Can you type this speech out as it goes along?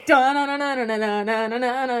So no,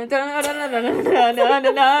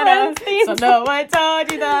 I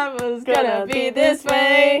told you that was gonna be this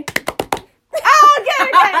way. Oh,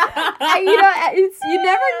 okay. You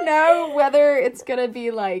never know whether it's gonna be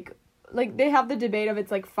like they have the debate of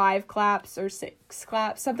it's like 5 claps or 6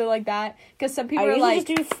 claps, something like that. Because some people are like,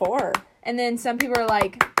 just do 4, and then some people are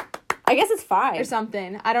like, I guess it's 5 or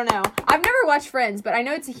something. I don't know. I've never watched Friends, but I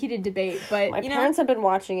know it's a heated debate. But my parents have been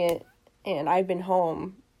watching it, and I've been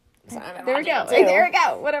home. So there we go. There we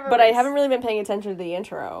go. Whatever. But I haven't really been paying attention to the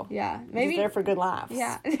intro. Yeah, maybe just there for good laughs.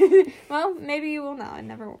 Yeah. Well, maybe you will know. You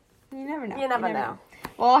never know. You never know.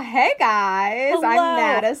 Well, hey guys. Hello. I'm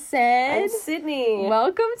Madison. I'm Sydney.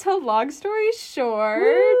 Welcome to Long Story Short.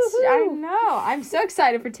 Woo-hoo. I know. I'm so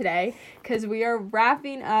excited for today because we are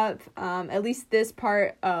wrapping up at least this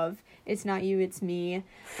part of It's Not You, It's Me.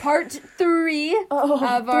 Part 3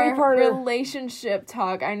 of our relationship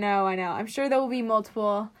talk. I know. I'm sure there will be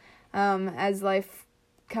multiple as life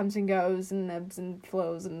comes and goes and ebbs and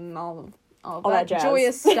flows and all that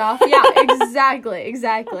joyous stuff. Yeah, exactly.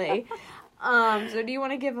 So do you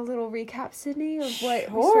want to give a little recap, Sydney, of what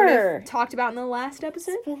we sort of talked about in the last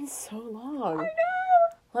episode? It's been so long. I know.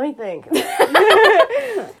 Let me think.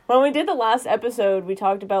 When we did the last episode, we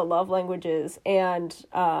talked about love languages, and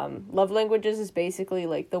love languages is basically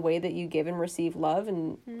like the way that you give and receive love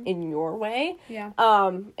in your way. Yeah.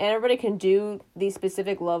 And everybody can do these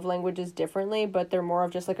specific love languages differently, but they're more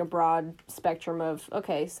of just like a broad spectrum of,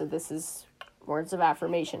 okay, so this is words of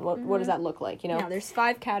affirmation. What does that look like, Yeah, there's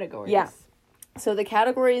 5 categories. Yeah. So the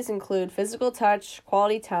categories include physical touch,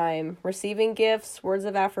 quality time, receiving gifts, words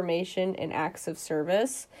of affirmation, and acts of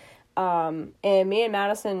service. And me and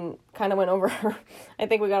Madison kind of went over, I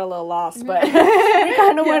think we got a little lost, but we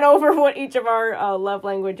kind of went over what each of our love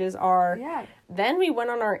languages are. Yeah. Then we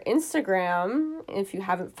went on our Instagram. If you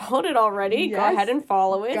haven't followed it already, go ahead and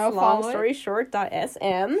follow it.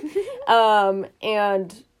 longstoryshort.sm.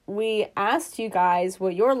 And we asked you guys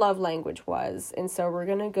what your love language was, and so we're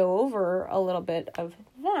gonna go over a little bit of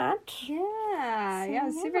that. Yeah,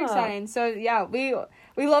 super exciting. So yeah, we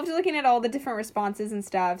loved looking at all the different responses and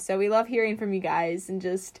stuff. So we love hearing from you guys and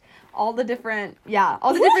just all the different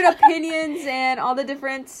opinions and all the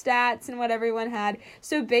different stats and what everyone had.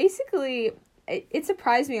 So basically, it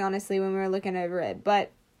surprised me honestly when we were looking over it,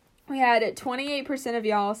 but we had 28% of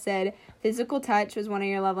y'all said physical touch was one of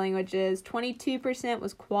your love languages. 22%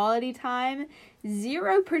 was quality time.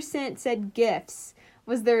 0% said gifts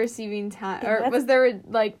was their receiving time, or was their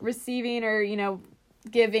like receiving or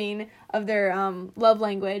giving of their love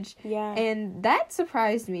language. Yeah, and that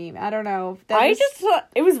surprised me. I don't know. Just thought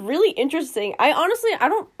it was really interesting. I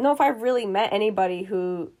don't know if I've really met anybody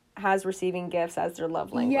who has receiving gifts as their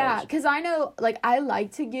love language. Yeah, because I know I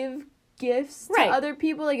like to give gifts to other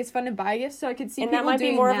people. Like, it's fun to buy gifts, so I could see people doing that. And that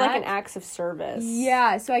might be more of like an acts of service.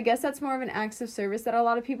 Yeah, so I guess that's more of an acts of service that a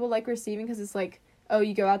lot of people like receiving, because it's like, oh,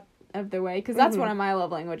 you go out of their way, because that's one of my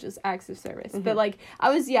love languages, acts of service. But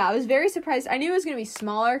I was very surprised. I knew it was going to be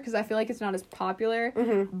smaller because I feel like it's not as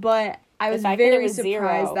popular, but I was very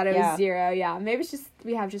surprised that it was 0. Yeah, maybe it's just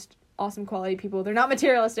we have just awesome quality people. They're not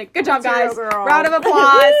materialistic. Good job, guys. Girl. Round of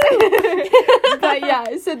applause. But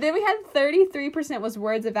yeah, so then we had 33% was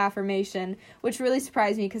words of affirmation, which really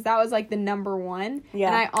surprised me because that was like the number 1. Yeah.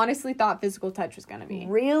 And I honestly thought physical touch was going to be.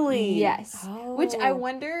 Really? Yes. Oh. Which I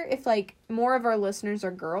wonder if like more of our listeners are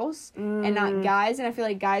girls and not guys, and I feel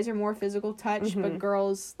like guys are more physical touch, but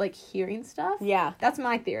girls like hearing stuff. Yeah. That's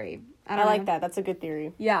my theory. I like that. That's a good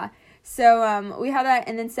theory. Yeah. So we had that,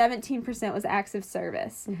 and then 17% was acts of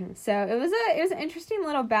service. So it was an interesting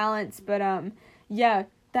little balance, but yeah,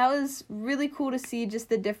 that was really cool to see just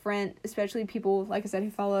the different, especially people, like I said, who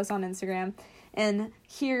follow us on Instagram, and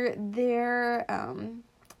hear their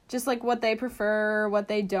just like what they prefer, what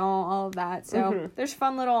they don't, all of that. So there's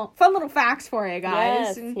fun little facts for you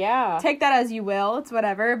guys. Yes, yeah. Take that as you will. It's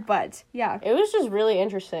whatever, but yeah. It was just really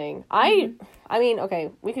interesting. I mean,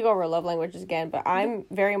 okay, we could go over love languages again, but I'm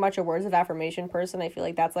very much a words of affirmation person. I feel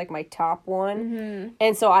like that's like my top one.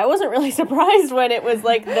 And so I wasn't really surprised when it was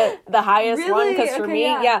like the highest one, because for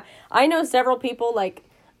me, I know several people like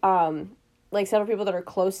several people that are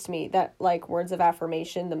close to me that like words of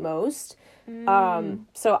affirmation the most.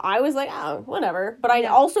 So I was like, oh, whatever. But I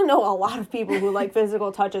also know a lot of people who like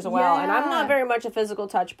physical touch as well. And I'm not very much a physical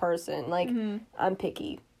touch person. Like, I'm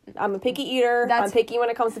picky. I'm a picky eater. I'm picky when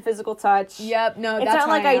it comes to physical touch. Yep, no, it's that's not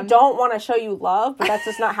like I don't want to show you love, but that's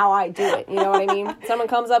just not how I do it. You know what I mean? Someone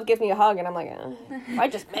comes up, gives me a hug, and I'm like, I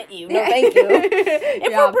just met you. No, thank you.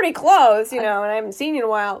 If we're pretty close, and I haven't seen you in a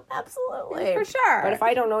while, absolutely. For sure. But if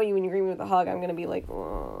I don't know you and you greet me with a hug, I'm going to be like,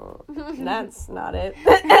 that's not it.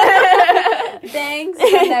 Thanks,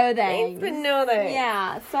 but no thanks. Thanks, but no thanks.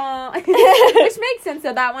 Yeah, so which makes sense.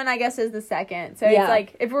 So that one, I guess, is the second. So it's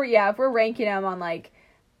like if we're ranking them on like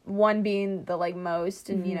 1 being the like most,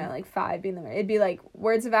 and you know, like 5 being the most, it'd be like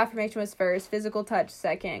words of affirmation was first, physical touch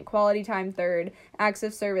second, quality time third, acts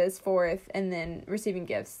of service fourth, and then receiving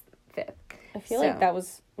gifts fifth. I feel like that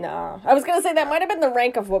was I was gonna say that might have been the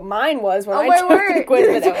rank of what mine was when I took the quiz,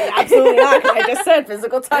 but that was absolutely not. I just said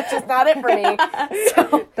physical touch is not it for me.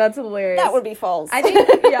 So that's hilarious. That would be false. I think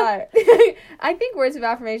I think words of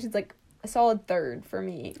affirmation is like a solid third for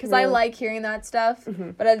me because I like hearing that stuff,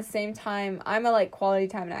 but at the same time I'm a like quality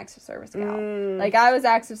time and acts of service gal. Like I was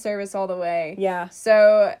acts of service all the way. Yeah.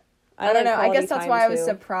 So I don't know. I guess guess that's why I was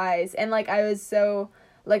surprised, and like I was so.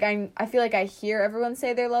 Like, I feel like I hear everyone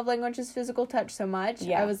say their love language is physical touch so much.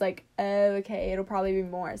 Yeah. I was like, oh, okay, it'll probably be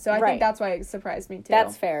more. So I think that's why it surprised me, too.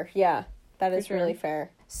 That's fair. Yeah. That is really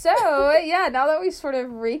fair. So, yeah, now that we've sort of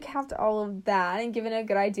recapped all of that and given a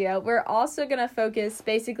good idea, we're also going to focus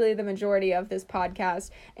basically the majority of this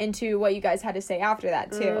podcast into what you guys had to say after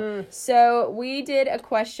that, too. So we did a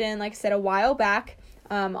question, like I said, a while back.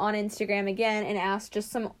 On Instagram again, and asked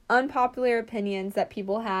just some unpopular opinions that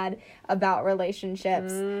people had about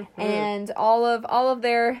relationships, and all of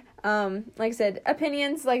their like I said,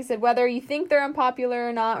 opinions, like I said, whether you think they're unpopular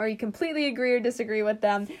or not, or you completely agree or disagree with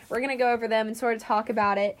them, we're gonna go over them and sort of talk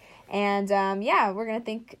about it. And we're gonna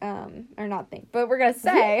think, or not think, but we're gonna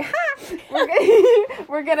say,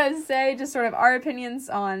 we're gonna say just sort of our opinions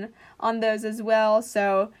on those as well.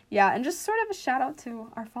 So yeah, and just sort of a shout out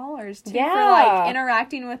to our followers too for like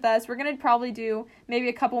interacting with us. We're gonna probably do maybe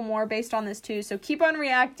a couple more based on this too. So keep on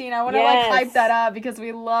reacting. I want to like hype that up because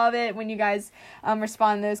we love it when you guys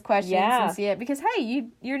respond to those questions and see it. Because hey,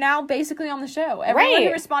 you're now basically on the show. Everyone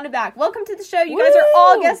who responded back, welcome to the show. You guys are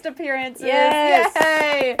all guest appearances. Yes.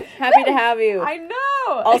 Yay. Happy to have you. I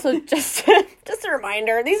know. Also, just a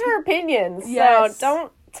reminder, these are opinions, so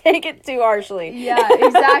don't take it too harshly. Yeah,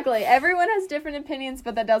 exactly. Everyone has different opinions,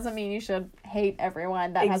 but that doesn't mean you should hate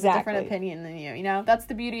everyone that has a different opinion than you. You know, that's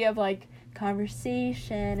the beauty of like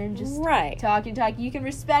conversation and just talking. You can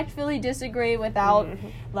respectfully disagree without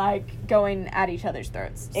like going at each other's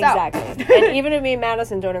throats. So. Exactly. And even if me and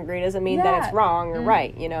Madison don't agree doesn't mean that it's wrong or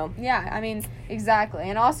right, you know? Yeah, I mean, exactly.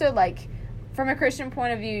 And also like from a Christian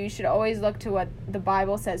point of view, you should always look to what the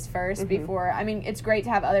Bible says first before. I mean, it's great to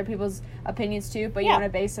have other people's opinions too, but you want to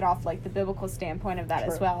base it off like the biblical standpoint of that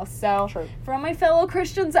as well. So, for all my fellow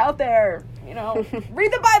Christians out there, you know,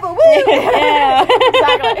 read the Bible. Woo! Yeah,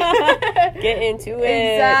 exactly. Get into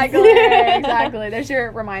it. Exactly. There's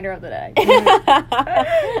your reminder of the day.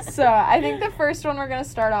 So, I think the first one we're going to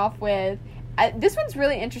start off with. This one's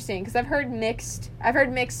really interesting because I've heard mixed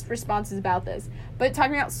responses about this. But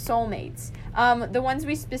talking about soulmates, the ones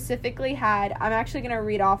we specifically had, I'm actually going to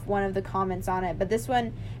read off one of the comments on it. But this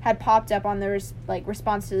one had popped up on the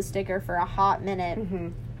response to the sticker for a hot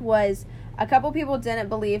minute. Was a couple people didn't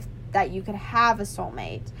believe that you could have a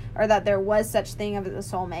soulmate or that there was such thing as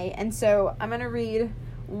a soulmate. And so I'm going to read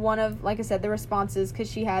one of, like I said, the responses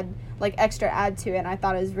because she had like extra add to it and I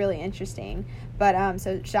thought it was really interesting. But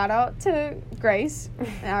so shout out to Grace.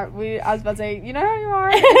 I was about to say, you know who you are.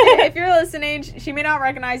 If you're listening, she may not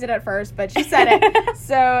recognize it at first, but she said it.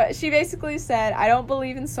 So she basically said, I don't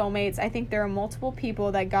believe in soulmates. I think there are multiple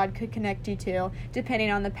people that God could connect you to depending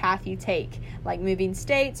on the path you take, like moving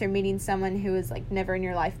states or meeting someone who was like never in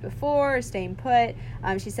your life before or staying put.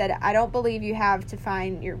 She said, I don't believe you have to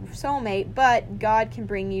find your soulmate, but God can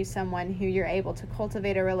bring you someone who you're able to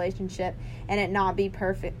cultivate a relationship and it not be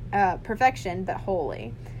perfection, but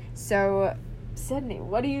holy. So, Sydney,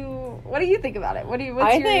 what do you think about it?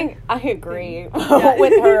 I think I agree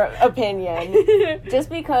with her opinion. Just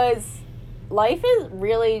because life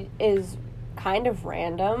is kind of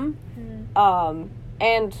random.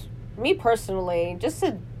 And me personally, just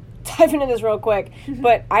to dive into this real quick,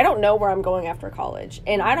 but I don't know where I'm going after college,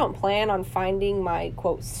 and I don't plan on finding my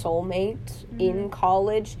quote soulmate in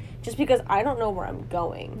college just because I don't know where I'm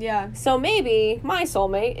going. Yeah. So maybe my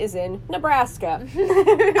soulmate is in Nebraska.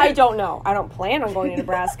 I don't know. I don't plan on going to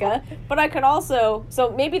Nebraska, but I could also,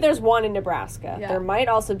 so maybe there's one in Nebraska. Yeah. There might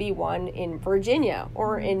also be one in Virginia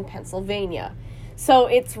or in Pennsylvania. So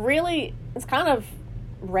it's kind of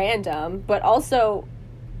random, but also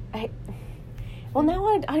now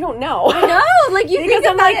I don't know. I know, like you because think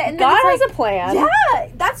I'm about like, it, and God has a plan. Yeah,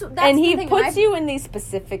 that's and He puts you in these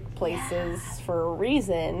specific places for a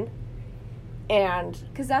reason, and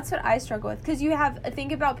because that's what I struggle with. Because you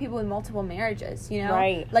think about people in multiple marriages, you know,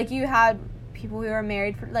 right? Like you had people who were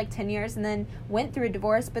married for like 10 years and then went through a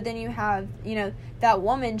divorce, but then you have, you know, that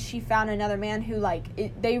woman, she found another man who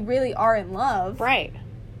they really are in love, right?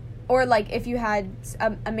 or like if you had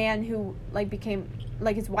a man who like became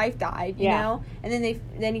like his wife died, you know, and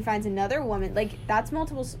then he finds another woman, like that's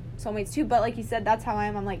multiple soulmates too. But like you said, that's how I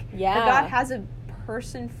am. I'm like, yeah, but God has a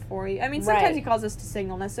person for you. I mean, sometimes he calls us to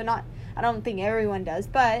singleness, so not. I don't think everyone does,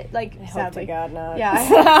 but like, I sadly, hope to God not. Yeah,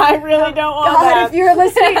 I really don't want God, that. if you're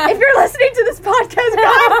listening to this podcast,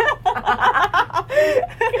 God.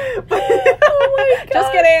 Oh my God.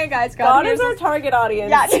 Just kidding, guys. God is our target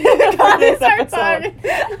audience. Yeah, God is our episode. target.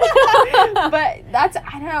 But that's,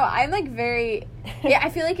 I don't know. I'm like very. Yeah, I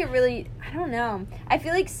feel like it really. I don't know. I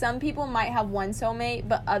feel like some people might have one soulmate,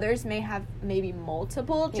 but others may have maybe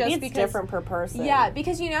multiple. Maybe just it's because different per person. Yeah,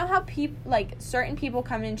 because you know how like certain people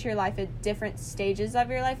come into your life at different stages of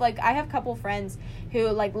your life. Like I have a couple friends who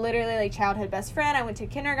like literally like childhood best friend. I went to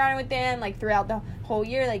kindergarten with them like throughout the whole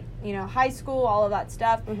year, like you know high school, all of that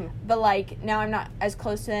stuff. Mm-hmm. But like now I'm not as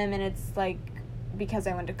close to them, and it's like because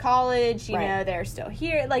I went to college. You know they're still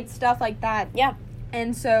here, like stuff like that. Yeah,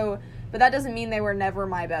 and so. But that doesn't mean they were never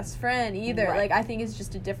my best friend either. Right. Like, I think it's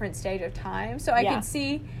just a different stage of time. So I could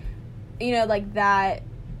see, you know, like, that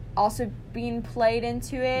also being played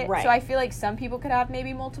into it. Right. So I feel like some people could have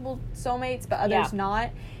maybe multiple soulmates, but others not.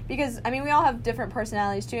 Because, I mean, we all have different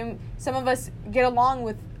personalities, too. And some of us get along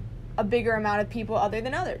with a bigger amount of people other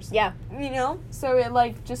than others. Yeah. You know? So it,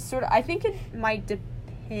 like, just sort of... I think it might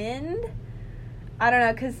depend. I don't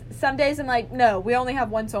know, because some days I'm like, no, we only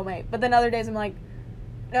have one soulmate. But then other days I'm like,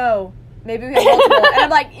 no... Maybe we have multiple. And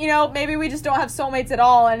I'm like, you know, maybe we just don't have soulmates at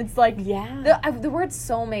all. And it's like, the word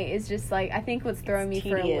soulmate is just like, I think what's throwing me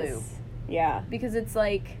for a loop. Yeah. Because it's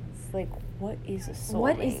like, what is a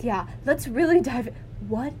soulmate? Let's really dive in.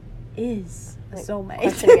 What is a soulmate?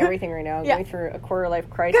 Questioning everything right now. I'm going through a quarter-life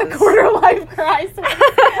crisis. A quarter-life crisis.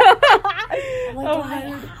 I'm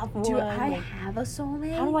like, do I have a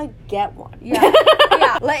soulmate? How do I get one? Yeah.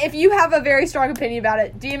 Yeah. Like, if you have a very strong opinion about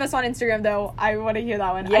it, DM us on Instagram, though. I want to hear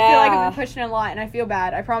that one. Yeah. I feel like I've been pushing it a lot, and I feel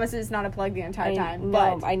bad. I promise it's not a plug the entire time.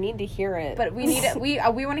 But I need to hear it. But we need it. We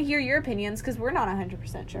want to hear your opinions, because we're not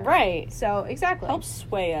 100% sure. Right. So, exactly. Help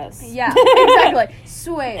sway us. Yeah, exactly.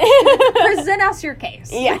 Sway us. Present us your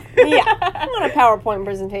case. Yeah. I want a PowerPoint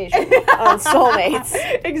presentation on soulmates.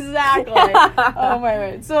 Exactly. Oh, my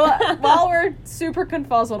word. So, while we're super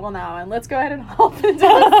confuzzled on that one, let's go ahead and hop into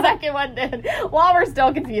the second one then. While we're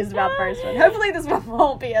still confused about the first one. Hopefully this one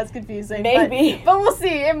won't be as confusing. Maybe. But we'll see.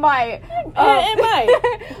 It might. It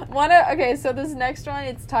might. Okay, so this next one,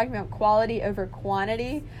 it's talking about quality over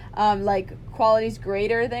quantity. Like, quality's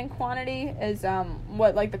greater than quantity is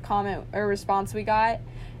what, like, the comment or response we got.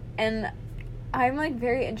 And I'm, like,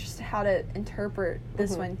 very interested how to interpret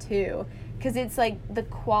this one, too. Because it's, like, the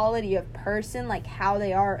quality of person, like, how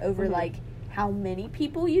they are over, like, how many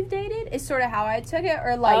people you've dated is sort of how I took it.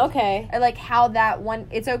 Or, like, or, like, how that one,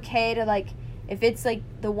 it's okay to, like, if it's, like,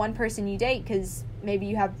 the one person you date, because maybe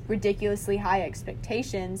you have ridiculously high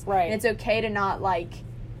expectations. Right. And it's okay to not, like,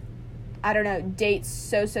 I don't know, date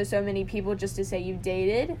so many people just to say you've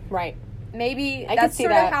dated. Right. Maybe I that's see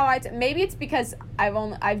sort that. of how maybe it's because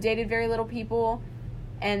I've dated very little people,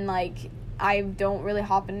 and like I don't really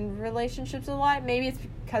hop in relationships a lot. Maybe it's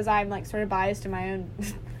because I'm like sort of biased in my own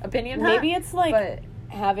opinion. Maybe it's like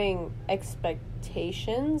having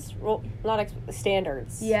expectations, well, not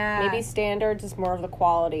standards. Yeah. Maybe standards is more of the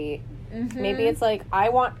quality. Mm-hmm. Maybe it's like I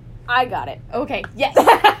got it. Okay. Yes.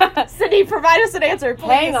 Cindy, provide us an answer, please.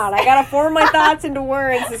 Hang on, I gotta form my thoughts into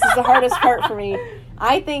words. This is the hardest part for me.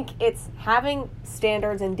 I think it's having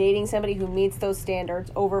standards and dating somebody who meets those standards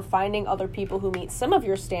over finding other people who meet some of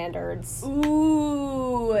your standards.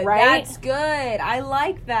 Ooh, right? That's good. I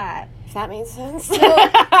like that. If that makes sense.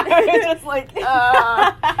 Just like,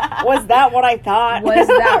 was that what I thought? Was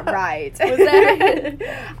that right? Was that?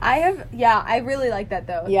 I really like that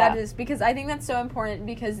though. Yeah. That is because I think that's so important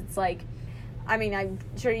because it's like, I mean, I'm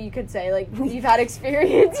sure you could say like you've had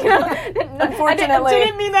experience. You know? Unfortunately, I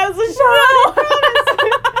didn't mean that as a shot.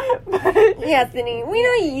 Yeah, Cindy, we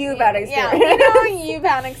know you've had experience. Yeah, we know you've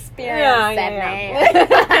had experience.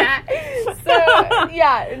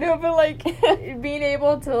 But like being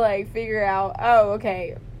able to like figure out, oh,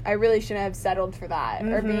 okay, I really shouldn't have settled for that,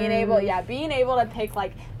 or being able to pick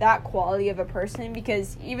like that quality of a person,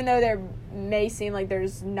 because even though there may seem like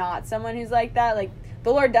there's not someone who's like that, like the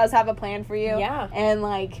Lord does have a plan for you. Yeah. And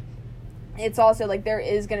like it's also like there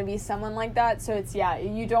is going to be someone like that, so it's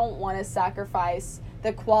you don't want to sacrifice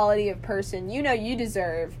the quality of person you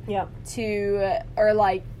deserve to, or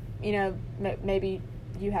like, maybe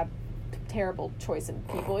you have terrible choice in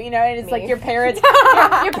people, and it's like your parents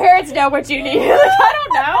your parents know what you need. Like, I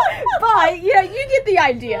don't know, but you get the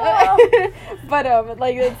idea. But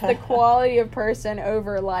like it's the quality of person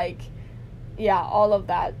over like yeah, all of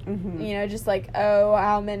that. Mm-hmm. You know, just like, oh,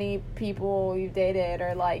 how many people you've dated,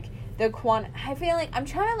 or like I feel like I'm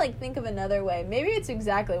trying to like think of another way. Maybe it's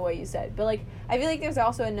exactly what you said, but like I feel like there's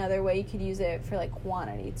also another way you could use it for like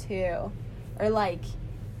quantity too, or like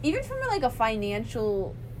even from like a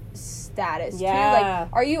financial status too. Like,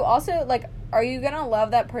 are you also like, are you gonna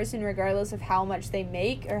love that person regardless of how much they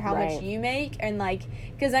make or how much you make? And like,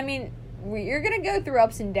 because I mean, you're gonna go through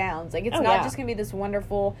ups and downs. Like, it's not just gonna be this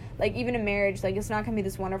wonderful, like, even in marriage, like, it's not gonna be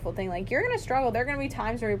this wonderful thing. Like, you're gonna struggle. There are gonna be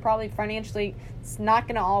times where you're probably financially, it's not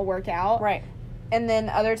gonna all work out. Right. And then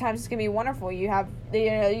other times it's gonna be wonderful. You have,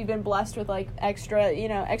 you know, you've been blessed with like extra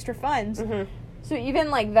funds. Mm-hmm. So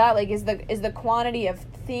even like that, like, is the quantity of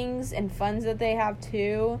things and funds that they have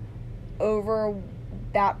too over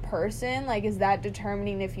that person, like, is that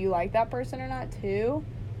determining if you like that person or not too?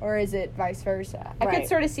 Or is it vice versa? I could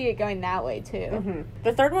sort of see it going that way, too. Mm-hmm.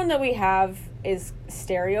 The third one that we have is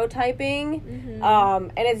stereotyping. Mm-hmm.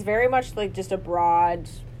 And it's very much, like, just a broad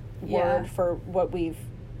word for what we've,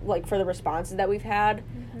 like, for the responses that we've had.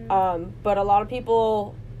 Mm-hmm. But a lot of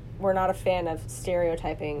people were not a fan of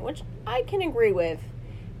stereotyping, which I can agree with.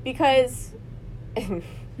 Because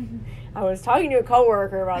I was talking to a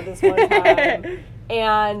coworker about this one time.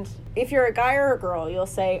 And if you're a guy or a girl, you'll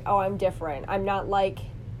say, oh, I'm different. I'm not like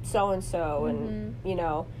so-and-so, and, you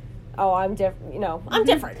know, oh, I'm different, you know, I'm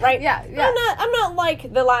different, right? Yeah. I'm not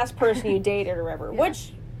like the last person you dated or whatever,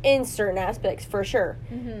 which, in certain aspects, for sure.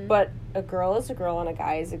 Mm-hmm. But a girl is a girl and a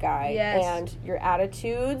guy is a guy. Yes. And your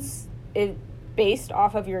attitudes, based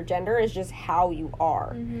off of your gender, is just how you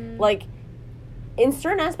are. Mm-hmm. Like, in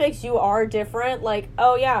certain aspects, you are different. Like,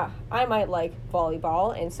 oh, yeah, I might like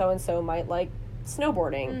volleyball, and so might like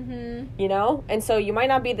snowboarding, you know? And so you might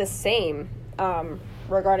not be the same,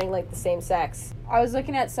 regarding, like, the same sex. I was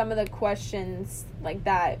looking at some of the questions, like,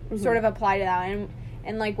 that sort of apply to that,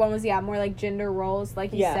 and like, one was, more like gender roles,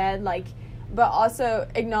 like you said, like, but also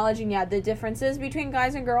acknowledging, the differences between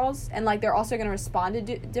guys and girls, and, like, they're also going to respond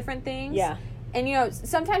to different things. Yeah. And, you know,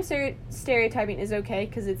 sometimes stereotyping is okay,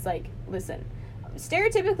 because it's like, listen,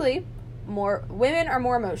 stereotypically, women are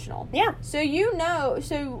more emotional. Yeah.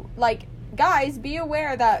 So, like, guys, be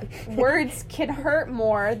aware that words can hurt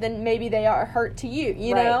more than maybe they are hurt to you,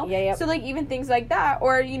 you know? Yeah, yep. So, like, even things like that,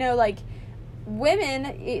 or, you know, like,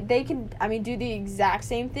 women, they can, I mean, do the exact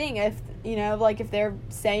same thing if, you know, like, if they're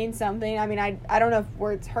saying something. I mean, I don't know if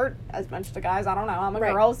words hurt as much to guys. I don't know. I'm a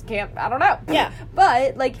girl, I don't know. Yeah.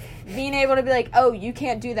 But, like, being able to be like, oh, you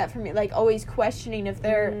can't do that for me, like, always questioning if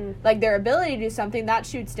they're, like, their ability to do something, that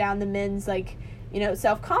shoots down the men's, like, you know,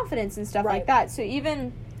 self-confidence and stuff like that. So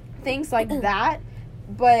even things like that.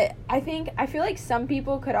 But I feel like some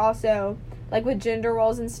people could also, like, with gender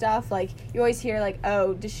roles and stuff, like, you always hear, like,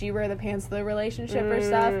 oh, does she wear the pants of the relationship or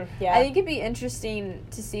stuff? Yeah. I think it'd be interesting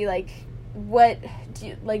to see, like, what do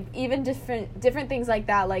you, like, even different things like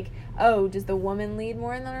that, like, oh, does the woman lead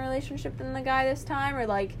more in the relationship than the guy this time? Or,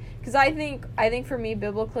 like, because I think for me,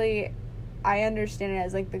 biblically, I understand it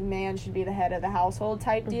as, like, the man should be the head of the household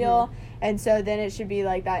type deal. And so then it should be,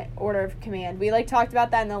 like, that order of command. We, like, talked about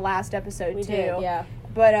that in the last episode, we too. did, yeah.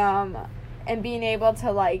 But, and being able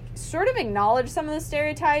to, like, sort of acknowledge some of the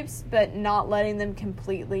stereotypes, but not letting them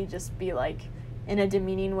completely just be, like, in a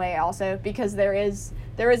demeaning way also. Because there is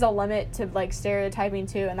a limit to, like, stereotyping,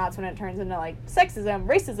 too, and that's when it turns into, like, sexism,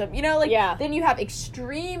 racism, you know? Like, then you have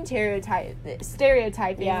extreme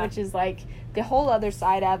stereotyping, which is, like, the whole other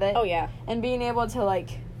side of it. Oh, yeah. And being able to, like,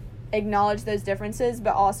 acknowledge those differences,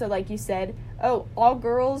 but also, like you said, oh, all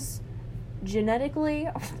girls genetically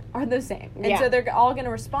are the same. And so they're all going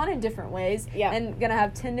to respond in different ways and going to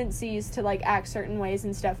have tendencies to, like, act certain ways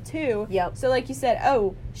and stuff, too. Yep. So, like you said,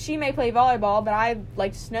 oh, she may play volleyball, but I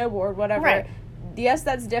like to snowboard, whatever. Right. Yes,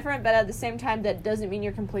 that's different, but at the same time, that doesn't mean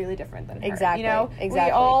you're completely different than her. Exactly. You know?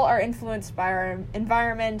 Exactly. We all are influenced by our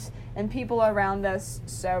environment and people around us.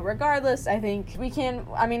 So regardless, I think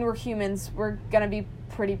we're humans. We're going to be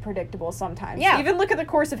pretty predictable sometimes. Yeah. Even look at the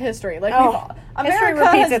course of history. Like, America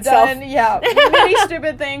has itself. done many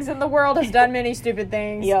stupid things, and the world has done many stupid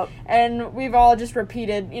things. Yep. And we've all just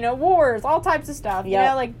repeated, you know, wars, all types of stuff. Yep. You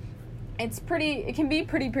know, like, it can be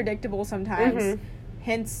pretty predictable sometimes.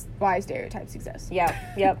 Hence why stereotypes exist.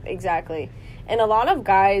 Yep, exactly. And a lot of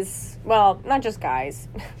guys, well, not just guys.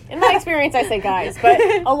 In my experience, I say guys, but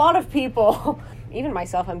a lot of people, even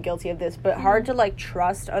myself, I'm guilty of this, but hard to, like,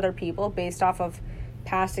 trust other people based off of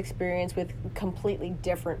past experience with completely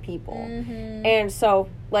different people. And so,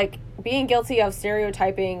 like, being guilty of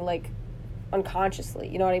stereotyping, like, unconsciously,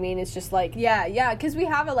 you know what I mean? It's just like... Yeah, because we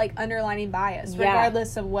have a, like, underlining bias,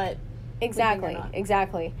 regardless of what...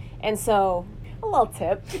 Exactly. And so... A little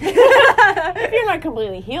tip. If you're not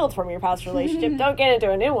completely healed from your past relationship, don't get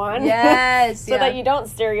into a new one. Yes. So that you don't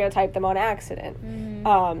stereotype them on accident.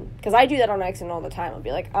 Because I do that on accident all the time. I'll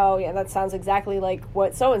be like, oh, yeah, that sounds exactly like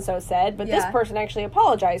what so-and-so said, but this person actually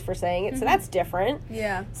apologized for saying it, so that's different.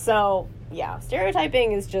 Yeah. So, yeah,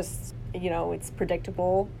 stereotyping is just, it's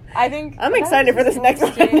predictable. I think... I'm excited for this next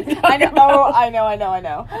one. I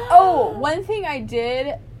know. Oh, one thing I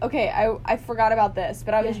did... Okay, I forgot about this,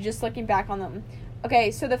 but I was just looking back on them.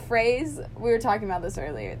 Okay, so the phrase, we were talking about this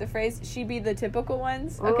earlier, the phrase, she be the typical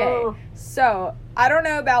ones. Okay, so, I don't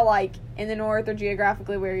know about, like, in the north or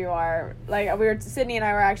geographically where you are. Like, Sydney and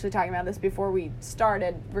I were actually talking about this before we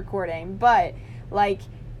started recording, but, like,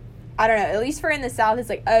 I don't know, at least for in the south, it's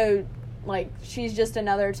like, oh, like, she's just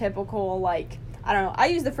another typical, like, I don't know, I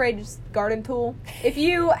use the phrase garden tool. If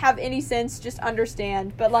you have any sense, just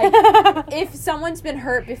understand. But, like, if someone's been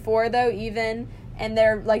hurt before, though, even... and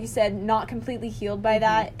they're, like you said, not completely healed by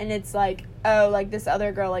that, and it's like, oh, like, this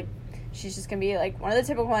other girl, like, she's just gonna be, like, one of the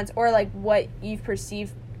typical ones, or, like, what you've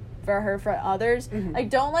perceived for her for others.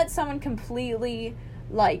 Like, don't let someone completely,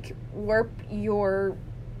 like, warp your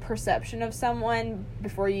perception of someone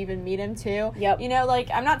before you even meet him, too. Yep.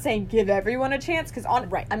 Like, I'm not saying give everyone a chance, because,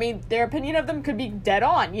 I mean, their opinion of them could be dead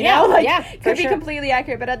on, you know? Like, could be completely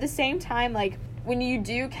accurate, but at the same time, like, when you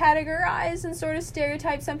do categorize and sort of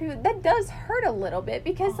stereotype some people, that does hurt a little bit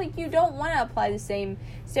because, like, you don't want to apply the same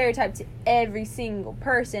stereotype to every single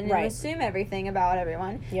person and assume everything about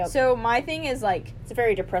everyone. Yep. So my thing is, like... it's a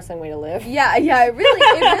very depressing way to live. Yeah, it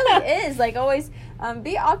really is. Like, always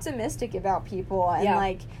be optimistic about people and,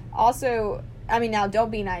 like, also... I mean, now, don't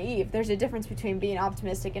be naive. There's a difference between being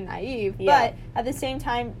optimistic and naive. Yeah. But at the same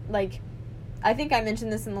time, like... I think I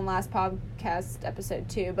mentioned this in the last podcast episode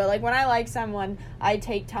too, but, like, when I like someone, I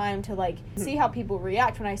take time to, like, see how people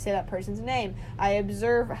react when I say that person's name. I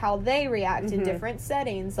observe how they react in different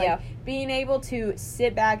settings. Like, being able to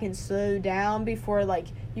sit back and slow down before, like,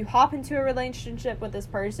 you hop into a relationship with this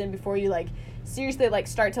person, before you, like, seriously, like,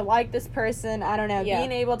 start to like this person. I don't know. Yeah.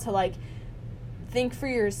 Being able to, like, think for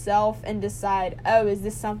yourself and decide, oh, is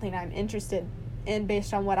this something I'm interested in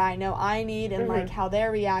based on what I know I need and, like, how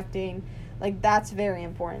they're reacting. Like, that's very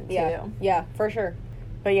important, too. Yeah, for sure.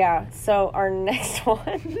 But, yeah, so our next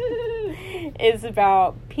one is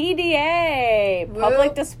about PDA,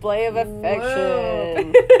 Public Display of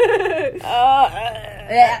Affection.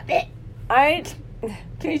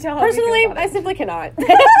 Can you tell how personally, I simply cannot.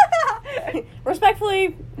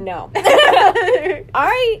 Respectfully, no.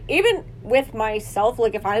 Even with myself,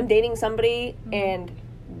 like, if I'm dating somebody and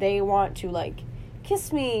they want to, like,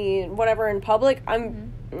 kiss me, whatever, in public,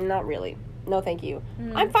 I'm not really. No, thank you.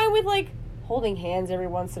 I'm fine with, like, holding hands every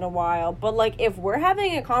once in a while. But, like, if we're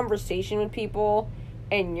having a conversation with people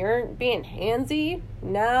and you're being handsy,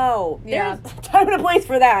 no. There's a time and a place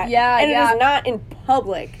for that. Yeah, and it is not in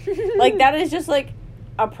public. Like, that is just, like,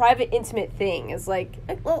 a private, intimate thing. It's, like,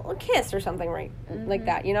 a little kiss or something, right? Like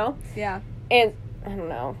that, you know? Yeah. And... I don't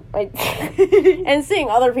know. And seeing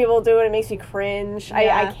other people do it makes me cringe.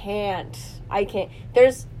 I can't.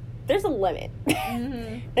 There's a limit.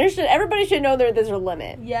 Everybody should know there's a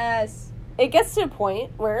limit. Yes. It gets to a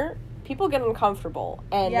point where people get uncomfortable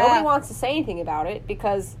and nobody wants to say anything about it,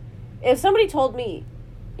 because if somebody told me,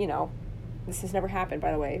 this has never happened,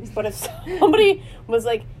 by the way, but if somebody was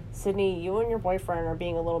like, Sydney, you and your boyfriend are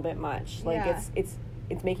being a little bit much. Like, it's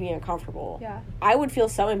making me uncomfortable. Yeah. I would feel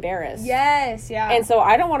so embarrassed. Yes, yeah. And so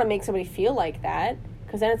I don't want to make somebody feel like that.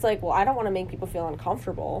 Because then it's like, well, I don't want to make people feel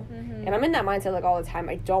uncomfortable. And I'm in that mindset, like, all the time.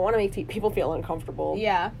 I don't want to make people feel uncomfortable.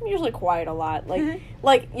 Yeah. I'm usually quiet a lot. Like,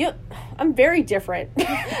 I'm very different.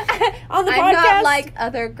 On the podcast. I'm not like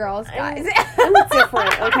other girls, guys. I'm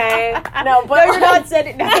different, okay? No, but... No, you're not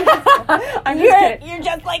saying... No, I'm just kidding. You're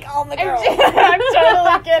just like all the girls. I'm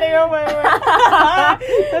totally kidding. Oh, my.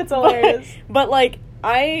 That's hilarious. But, like,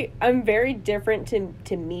 I'm very different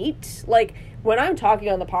to meet. Like... when I'm talking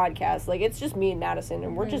on the podcast, like, it's just me and Madison,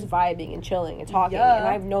 and we're just vibing and chilling and talking, and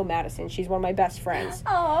I have no Madison. She's one of my best friends.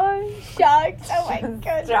 Oh, shucks. Oh, my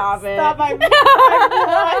goodness. Stop it. Stop, I'm blushing.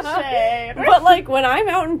 But, like, when I'm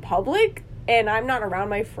out in public and I'm not around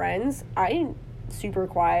my friends, I'm super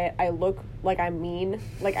quiet. I look like I'm mean.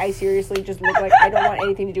 Like, I seriously just look like I don't want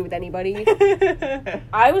anything to do with anybody.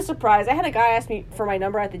 I was surprised. I had a guy ask me for my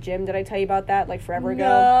number at the gym. Did I tell you about that, like, forever ago?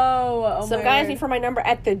 No. Oh, some guy asked me for my number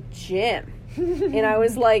at the gym. And I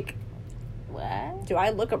was like, what? Do I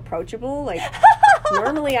look approachable? Like,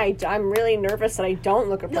 normally I'm really nervous that I don't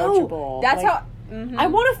look approachable. No, that's like, how... I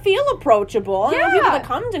want to feel approachable. Yeah. I want people to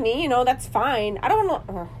come to me, that's fine. I don't want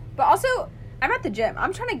to... But also, I'm at the gym.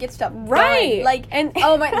 I'm trying to get stuff Right. done. Like, And-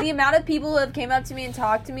 the amount of people who have came up to me and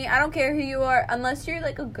talked to me, I don't care who you are, unless you're,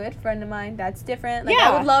 like, a good friend of mine, that's different. Like,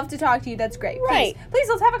 I would love to talk to you, that's great. Right. Please,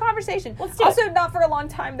 let's have a conversation. Let's do also, not for a long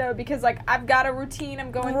time, though, because, like, I've got a routine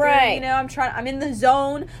I'm going through, Right. you know, I'm in the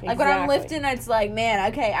zone. Like, when I'm Exactly. lifting, it's like,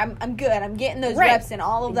 man, okay, I'm good. I'm getting those Right. reps and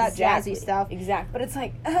all of that Exactly. jazzy stuff. Exactly. But it's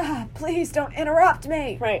like, please don't interrupt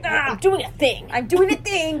me. Right. Ah. I'm doing a thing. I'm doing a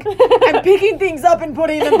thing. I'm picking things up and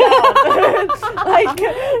putting them down. Like,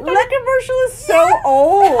 That commercial is so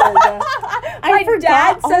old. My forgot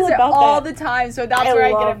dad all says it about all that. the time, so that's where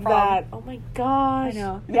I get it from. That. Oh my gosh. I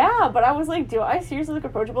know. Yeah, but I was like, do I seriously look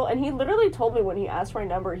approachable? And he literally told me when he asked for my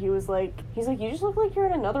number, he's like, you just look like you're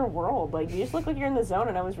in another world. Like, you just look like you're in the zone.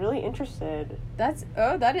 And I was really interested. That is.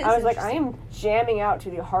 I was like, I am jamming out to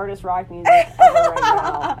the hardest rock music ever right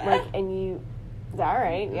now. Like, and you, all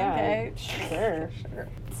right, yeah, Okay. sure.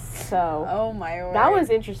 So. Oh my word. That was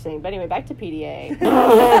interesting. But anyway, back to PDA.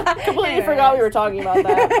 Completely forgot we were talking about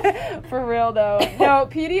that. For real though. No,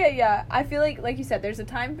 PDA, yeah. I feel like you said, there's a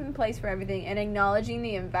time and place for everything, and acknowledging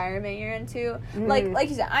the environment you're into. Like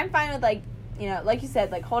you said, I'm fine with, like, you know, like you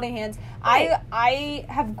said, like, holding hands. Right. I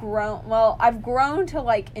have grown, well, I've grown to,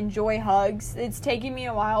 like, enjoy hugs. It's taken me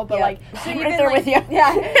a while, but, Yeah. like, so I'm even, right there like, with you.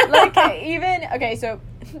 Yeah, like, even, okay, so,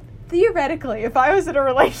 theoretically, if I was in a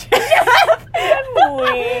relationship.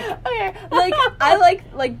 Okay, like, I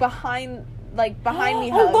like behind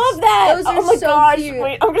me I hugs. love that. Those are oh my so gosh. cute.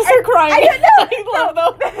 Wait, I'm gonna start crying. I don't know. I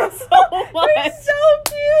love those so much. They're so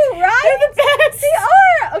cute, right? They're the best. They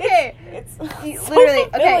are. Okay. It's so Literally, okay,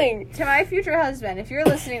 fulfilling. to my future husband, if you're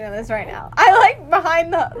listening to this right now, I like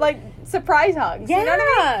behind the, like, surprise hugs. Yeah. You know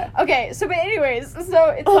what I mean? Okay, so, but anyways, so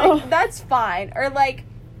it's like, that's fine. Or, like,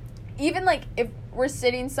 even, like, if we're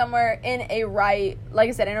sitting somewhere in a right, like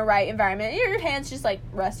I said, in a right environment, your hand's just, like,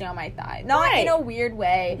 resting on my thigh. Not Right. in a weird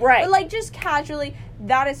way. Right. But, like, just casually,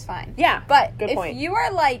 that is fine. Yeah. But Good if point. you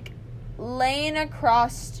are, like, laying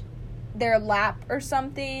across their lap or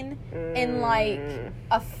something in, like,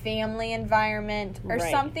 a family environment or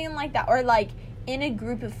Right. something like that, or, like, in a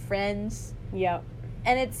group of friends, Yep.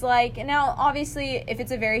 and it's like, now, obviously, if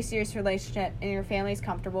it's a very serious relationship and your family's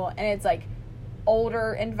comfortable and it's, like,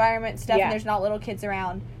 older environment stuff Yeah. and there's not little kids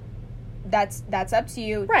around, that's up to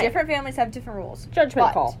you. Right. Different families have different rules. Judgment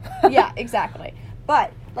But- call. Yeah, exactly.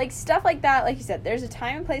 But, like, stuff like that, like you said, there's a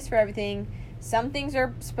time and place for everything. Some things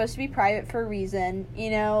are supposed to be private for a reason,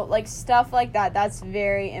 you know, like, stuff like that, that's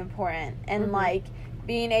very important. And, like,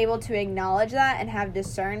 being able to acknowledge that and have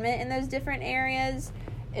discernment in those different areas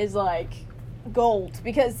is, like, gold.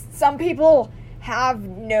 Because some people have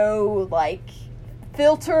no, like,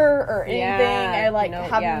 filter or anything, Yeah, or, like,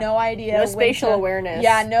 have no idea. No when spatial to- awareness.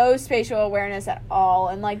 Yeah, no spatial awareness at all,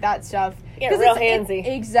 and, like, that stuff. Get 'Cause real it's- handsy.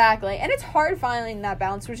 Exactly. And it's hard finding that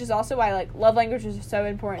balance, which is also why, like, love language is so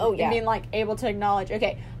important. Oh, yeah. And being, like, able to acknowledge,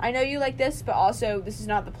 okay, I know you like this, but also this is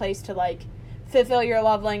not the place to, like, fulfill your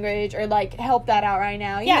love language or, like, help that out right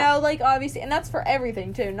now. You Yeah. know, like, obviously, and that's for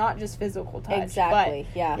everything, too, not just physical touch. Exactly,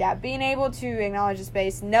 But, yeah. Yeah, being able to acknowledge the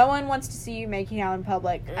space. No one wants to see you making out in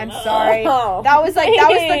public. I'm sorry. Oh, that was the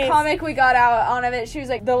please. comic we got out on of it. She was,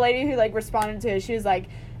 like, the lady who, like, responded to it, she was, like,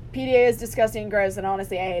 PDA is disgusting and gross, and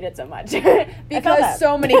honestly, I hate it so much. Because that.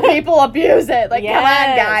 so many people abuse it. Like, come on,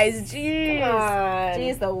 Yes. guys. Jeez. Come on.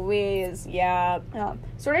 Jeez Louise. Yeah.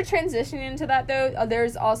 Sort of transitioning into that, though,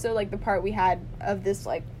 there's also, like, the part we had of this,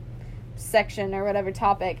 like, section or whatever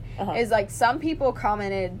topic, is, like, some people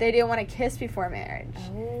commented they didn't want to kiss before marriage.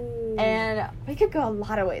 Oh. And we could go a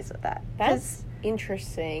lot of ways with that. That's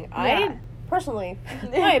interesting. Yeah. I, personally,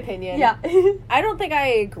 my opinion, Yeah. I don't think I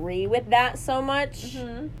agree with that so much.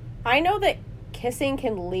 Mhm. I know that kissing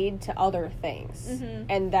can lead to other things. Mhm.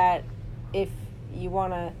 And that if you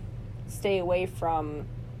want to stay away from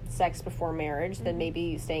sex before marriage, then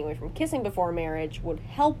maybe staying away from kissing before marriage would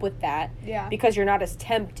help with that. Yeah. Because you're not as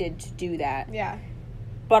tempted to do that. Yeah.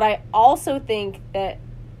 But I also think that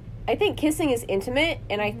I think kissing is intimate,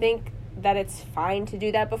 and I think that it's fine to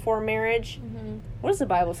do that before marriage. Mm-hmm. What does the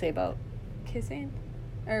Bible say about? Kissing?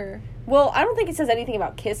 Or... Well, I don't think it says anything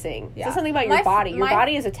about kissing. It Yeah. says something about My your f- body. Your my-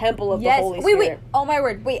 body is a temple of Yes. the Holy Wait, Spirit. oh my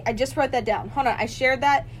word. Wait, I just wrote that down. Hold on. I shared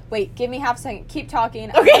that. Wait, give me half a second. Keep talking.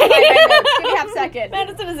 Okay. Give me half a second.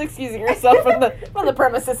 Madison is excusing herself from the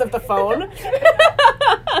premises of the phone.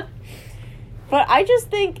 But I just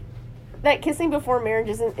think that kissing before marriage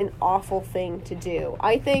isn't an awful thing to do.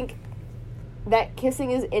 I think that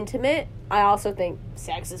kissing is intimate, I also think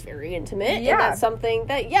sex is very intimate. Yeah. And that's something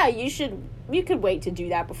that, you could wait to do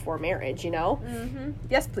that before marriage, you know? Mm-hmm.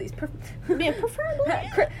 Yes, please. Yeah,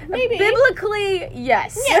 preferably. Maybe. Biblically,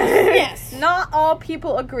 yes. Yes. Not all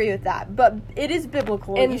people agree with that, but it is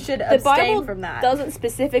biblical, and you should the abstain Bible from that. doesn't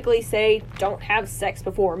specifically say don't have sex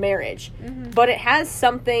before marriage, Mm-hmm. but it has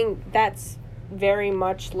something that's very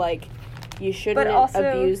much like you shouldn't also,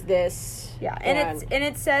 abuse this. Yeah, and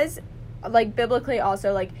it says, like, biblically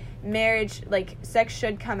also, like, marriage, like, sex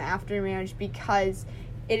should come after marriage because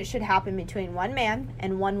it should happen between one man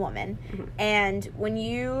and one woman. Mm-hmm. And when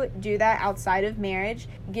you do that outside of marriage,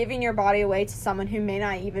 giving your body away to someone who may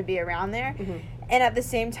not even be around there, Mm-hmm. and at the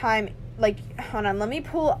same time, like, hold on, let me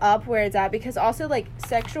pull up where it's at, because also, like,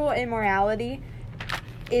 sexual immorality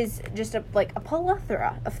is just a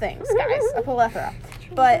plethora of things, guys. A plethora.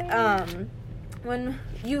 But when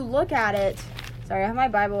you look at it, sorry, I have my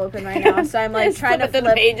Bible open right now, so I'm like trying to flip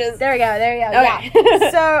the pages. There we go. Okay.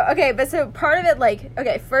 Yeah. So part of it, like,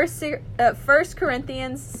 okay, First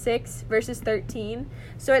Corinthians 6 verses 13.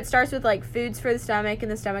 So it starts with, like, food's for the stomach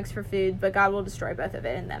and the stomach's for food, but God will destroy both of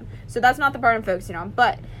it in them. So that's not the part I'm focusing on,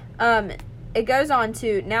 but it goes on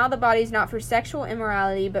to, now the body is not for sexual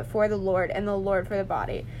immorality, but for the Lord, and the Lord for the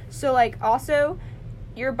body. So, like, also,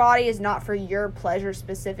 your body is not for your pleasure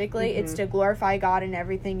specifically. It's to glorify God in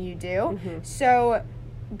everything you do. So,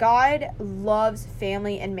 God loves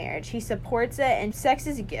family and marriage. He supports it, and sex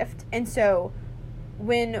is a gift. And so,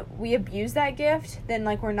 when we abuse that gift, then,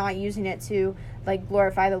 like, we're not using it to, like,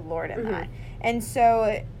 glorify the Lord in that. And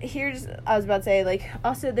so, here's, I was about to say, like,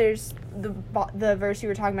 also there's the verse you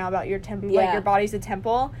were talking about your temple, like, your body's a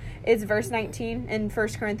temple. It's verse 19 in 1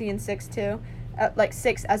 Corinthians 6 too.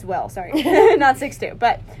 6 as well, sorry. Not 6 too.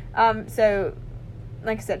 But, so,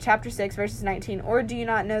 like I said, chapter 6, verses 19. Or do you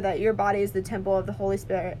not know that your body is the temple of the Holy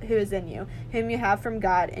Spirit who is in you, whom you have from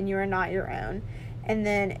God, and you are not your own? And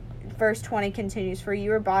then verse 20 continues, for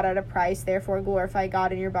you were bought at a price, therefore glorify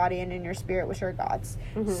God in your body and in your spirit, which are God's.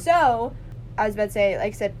 So, I was about to say,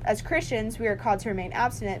 like I said, as Christians, we are called to remain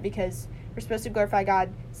abstinent because we're supposed to glorify God.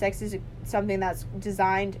 Sex is something that's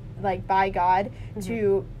designed, like, by God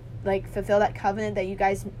to, like, fulfill that covenant that you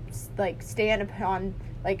guys, like, stand upon,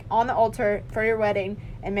 like, on the altar for your wedding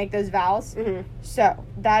and make those vows. So,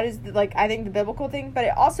 that is, like, I think the biblical thing, but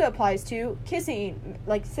it also applies to kissing,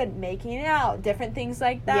 like I said, making it out, different things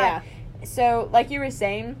like that. Yeah. So, like you were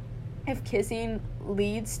saying, if kissing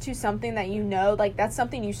leads to something that you know, like, that's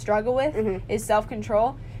something you struggle with, is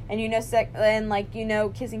self-control, and you know,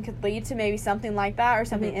 kissing could lead to maybe something like that or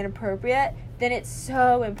something inappropriate, then it's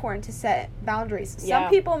so important to set boundaries. Some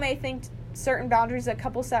people may think certain boundaries that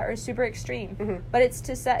couples set are super extreme, but it's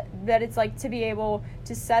to be able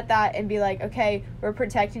to set that and be like, okay, we're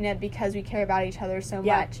protecting it because we care about each other so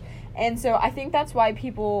much. And so I think that's why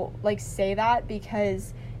people, like, say that,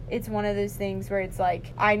 because it's one of those things where it's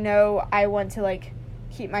like, I know I want to, like,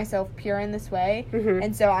 keep myself pure in this way,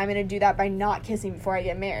 and so I'm going to do that by not kissing before I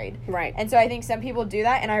get married. Right. And so I think some people do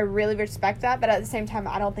that, and I really respect that, but at the same time,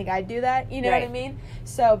 I don't think I'd do that, you know what I mean?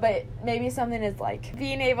 So, but maybe something is, like,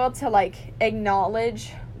 being able to, like,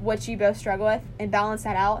 acknowledge what you both struggle with and balance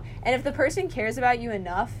that out, and if the person cares about you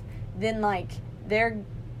enough, then, like, they're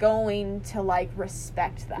going to, like,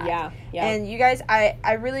 respect that. And you guys,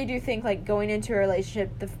 I really do think, like, going into a relationship,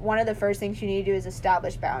 one of the first things you need to do is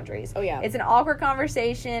establish boundaries. It's an awkward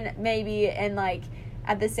conversation maybe, and, like,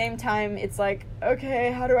 at the same time it's like,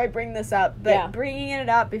 okay, how do I bring this up? But bringing it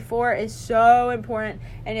up before is so important,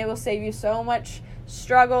 and it will save you so much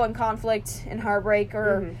struggle and conflict and heartbreak,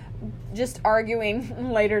 or just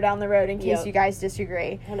arguing later down the road in case you guys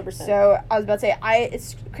disagree. 100%. So I was about to say,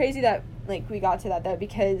 it's crazy that, like, we got to that though,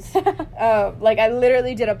 because like, I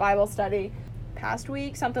literally did a Bible study past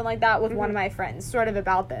week, something like that, with one of my friends, sort of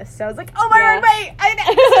about this. So I was like, oh my word, wait,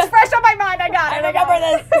 this is fresh on my mind. I got it. I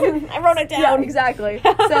remember this. I wrote it down. Yeah, exactly.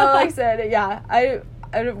 So, like I said,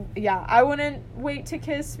 I wouldn't wait to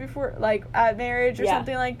kiss before, like, at marriage or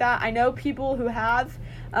something like that. I know people who have,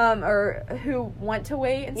 or who want to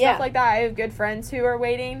wait and stuff like that. I have good friends who are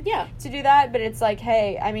waiting to do that, but it's like,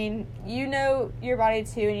 hey, I mean, you know your body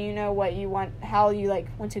too, and you know what you want, how you, like,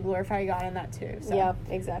 want to glorify God in that too. So, yeah,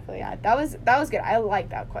 exactly. Yeah, that was good. I like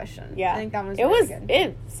that question. Yeah. I think that was really good.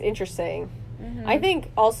 It's interesting. I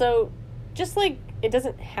think also, just, like, it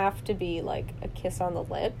doesn't have to be, like, a kiss on the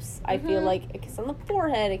lips. I feel like a kiss on the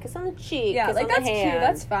forehead, a kiss on the cheek, yeah, kiss like, on the that's hand. cute.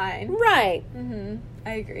 That's fine. Right.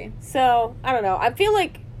 I agree. So, I don't know. I feel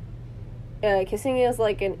like kissing is,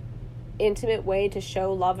 like, an intimate way to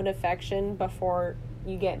show love and affection before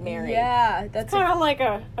you get married. Yeah, that's kind of like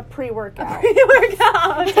a pre-workout.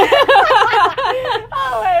 pre-workout.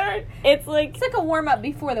 Oh, it's like a warm-up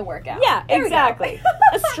before the workout. Yeah, exactly.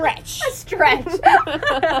 A stretch. A stretch.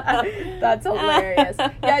 That's hilarious.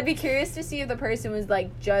 Yeah, I'd be curious to see if the person was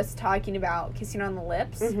like just talking about kissing on the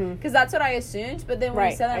lips, because that's what I assumed. But then when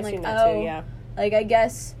you said that, I'm like, too, yeah. Like I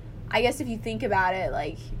guess if you think about it,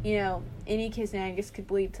 like, you know, any kissing I guess could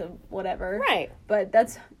lead to whatever. Right. But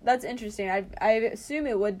that's interesting. I assume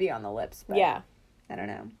it would be on the lips. But yeah. I don't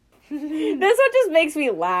know. This one just makes me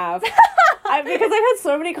laugh. Because I've had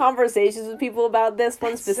so many conversations with people about this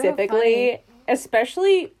one specifically,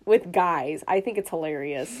 especially with guys. I think it's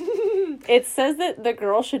hilarious. It says that the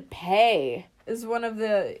girl should pay. Is one of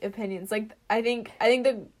the opinions. Like, I think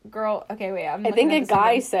the girl... Okay, wait. I think a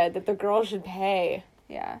guy said that the girl should pay.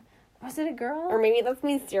 Yeah. Was it a girl? Or maybe that's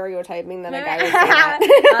me stereotyping that a guy would say that.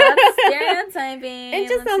 Stereotyping. It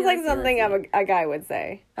just sounds like something a guy would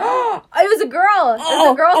say. It was a girl.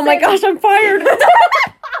 Oh my gosh, I'm fired.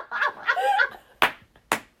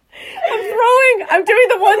 I'm doing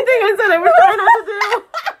the one thing I said I was trying not to do.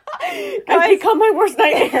 I've become my worst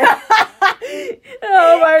nightmare.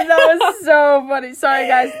 Oh my, that was so funny. Sorry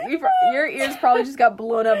guys, your ears probably just got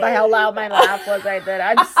blown up by how loud my laugh was right then.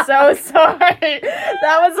 I'm so sorry.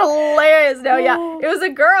 That was hilarious. No, yeah, it was a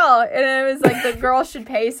girl, and it was like the girl should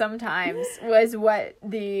pay sometimes was what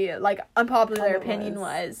the like unpopular opinion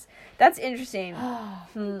was. That's interesting.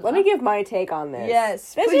 Let me give my take on this.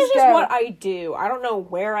 Yes, this is just what I do. I don't know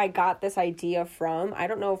where I got this idea from. I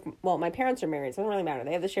don't know if, well, my parents are married, so it doesn't really matter.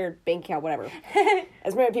 They have the shared bank account, whatever,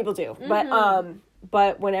 as married people do.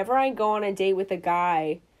 But whenever I go on a date with a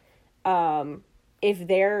guy, if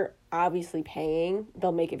they're obviously paying,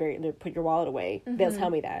 they'll put your wallet away. They'll tell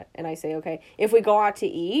me that, and I say okay. If we go out to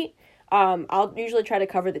eat, I'll usually try to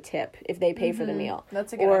cover the tip if they pay for the meal.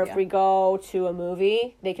 That's a good idea. Or if we go to a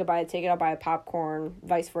movie, they could buy a ticket, I'll buy a popcorn,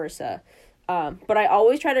 vice versa. But I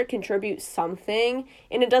always try to contribute something,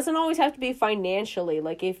 and it doesn't always have to be financially.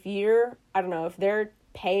 Like if they're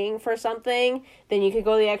paying for something, then you could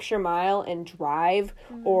go the extra mile and drive,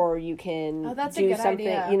 or you can do something,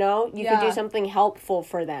 idea. You know, you can do something helpful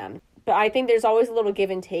for them. But I think there's always a little give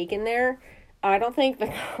and take in there. I don't think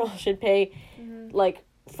the girl should pay, like,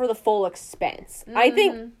 for the full expense. I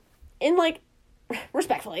think,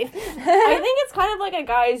 respectfully, I think it's kind of like a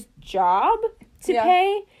guy's job to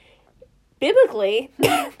pay. Biblically,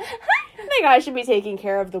 the guy should be taking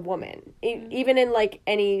care of the woman, even in, like,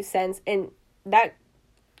 any sense, and that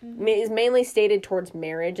is mainly stated towards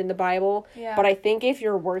marriage in the Bible, but I think if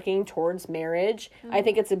you're working towards marriage, I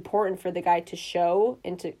think it's important for the guy to show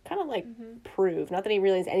and to kind of, like, prove, not that he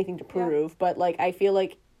really has anything to prove, but, like, I feel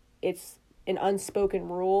like it's an unspoken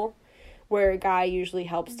rule where a guy usually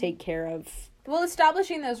helps take care of... Well,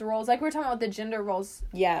 establishing those roles, like we were talking about the gender roles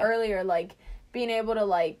earlier, like, being able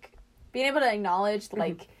to acknowledge,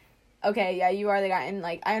 like, okay, yeah, you are the guy, and,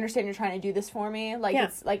 like, I understand you're trying to do this for me, like,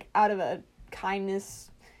 it's, like, out of a kindness,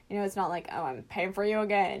 you know, it's not like, oh, I'm paying for you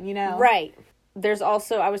again, you know? Right. There's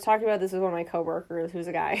also, I was talking about this with one of my coworkers who's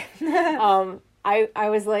a guy. I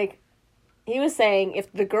was like, he was saying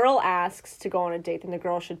if the girl asks to go on a date, then the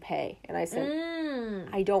girl should pay. And I said,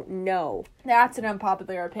 I don't know. That's an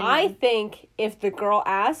unpopular opinion. I think if the girl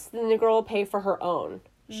asks, then the girl will pay for her own.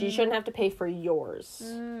 She shouldn't have to pay for yours.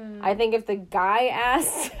 I think if the guy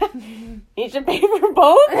asks, he should pay for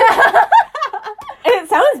both. And it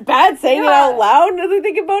sounds bad saying it out loud as I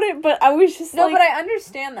think about it, but I was just but I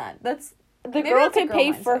understand that. That's... The girl could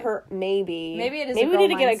pay for her, maybe. Maybe it is. Maybe we need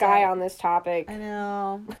to get a guy on this topic. I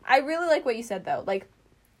know. I really like what you said, though. Like,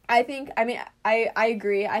 I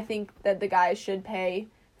agree. I think that the guy should pay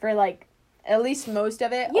for, like, at least most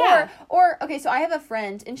of it. Yeah. Or okay, so I have a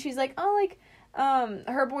friend, and she's like, oh, like,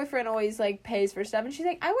 her boyfriend always, like, pays for stuff, and she's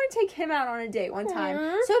like, I want to take him out on a date one time.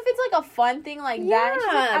 So if it's, like, a fun thing like that, she's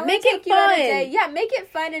like, I want to take you on a date. Yeah, make it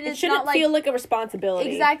fun, and it shouldn't not, feel like a responsibility.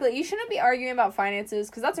 Exactly. You shouldn't be arguing about finances,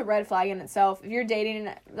 because that's a red flag in itself. If you're dating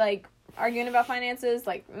and, like, arguing about finances,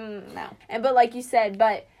 like, no. But like you said,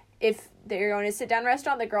 if they're going to sit down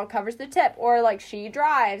restaurant, the girl covers the tip, or like she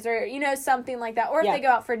drives, or, you know, something like that. Or if they go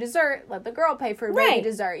out for dessert, let the girl pay for maybe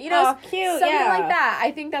dessert. You know, cute, something like that.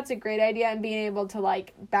 I think that's a great idea, and being able to,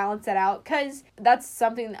 like, balance that out, because that's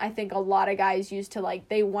something I think a lot of guys use to, like,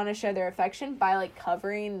 they want to show their affection by, like,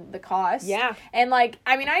 covering the cost. Yeah. And, like,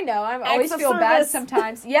 I mean, I know, I always feel bad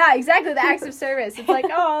sometimes. Yeah, exactly, the acts of service. It's like,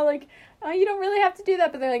 oh, like, you don't really have to do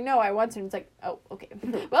that, but they're like, no, I want to. And it's like, oh, okay.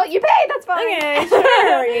 Well, you pay, that's fine. Okay,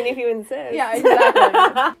 sure. Even if you insist. Yeah, exactly.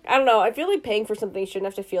 I don't know. I feel like paying for something shouldn't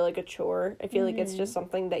have to feel like a chore. I feel like it's just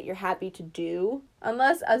something that you're happy to do.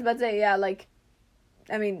 Unless, I was about to say, yeah, like,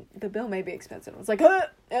 I mean, the bill may be expensive. It's like,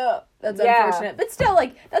 that's unfortunate. But still,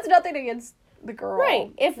 like, that's nothing against the girl.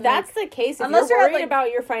 Right. If that's the case, if unless you're you're, worried like,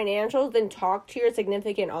 about your financials, then talk to your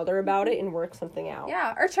significant other about it and work something out.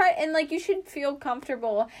 Yeah, or try, and, like, you should feel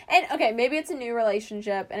comfortable. And, okay, maybe it's a new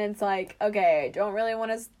relationship, and it's like, okay, I don't really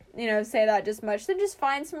want to, say that just much. Then just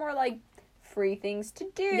find some more, like, free things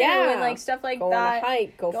to do. Yeah. And, like, stuff like go that. Go on a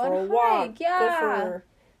hike. Go for a walk. Yeah. Go for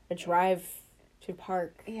a drive to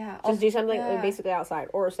park. Yeah. Just do something like, basically outside.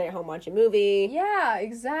 Or stay at home, watch a movie. Yeah,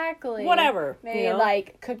 exactly. Whatever. Maybe,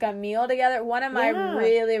 like, cook a meal together. One of my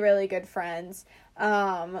really, really good friends,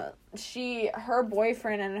 her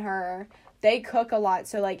boyfriend and her, they cook a lot.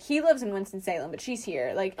 So, like, he lives in Winston-Salem, but she's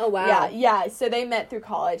here. Like, oh, wow. Yeah. So they met through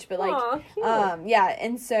college. But, like, aww, cute.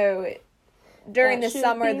 and so during the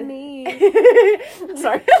summer.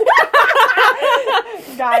 Sorry.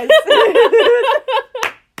 Guys.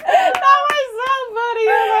 That was so funny.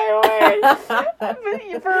 Oh my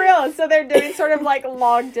word. For real. So they're doing sort of like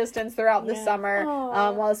long distance throughout the summer,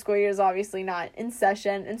 while the school year is obviously not in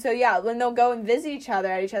session. And so when they'll go and visit each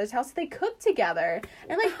other at each other's house, they cook together.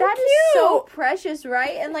 And like that is so precious,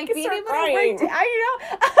 right? And like being able to work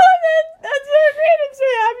that's so great. I'm so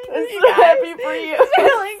happy for you guys. Happy for you. It's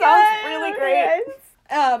really Sounds really great.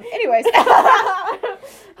 Anyways.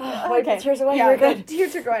 Okay. Tears away. Yeah, We're good.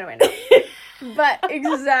 Tears are going away now. But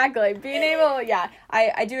exactly, being able,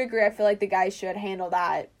 I do agree. I feel like the guys should handle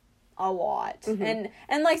that a lot. Mm-hmm.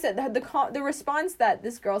 And like I said, the response that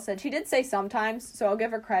this girl said, she did say sometimes, so I'll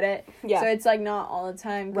give her credit. Yeah. So it's like not all the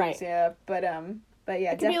time, right? Yeah, but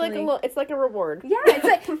yeah, it can be like it's like a reward. Yeah, it's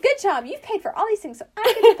like, good job, you've paid for all these things, so I'm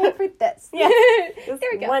going to pay for this. Yeah. There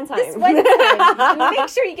we go. One time. This one time. Make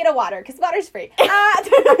sure you get a water, because water's free.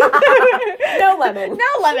 No lemon.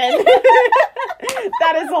 No lemon.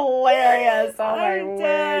 That is hilarious. Oh my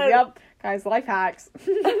word. Yep. Guys, life hacks.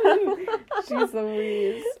 Jeez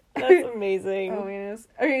Louise. That's amazing. Oh, yes.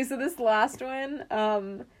 Okay, so this last one,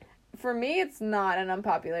 for me, it's not an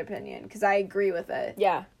unpopular opinion, because I agree with it.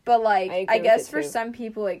 Yeah. But, like, I guess for some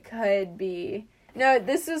people it could be. No,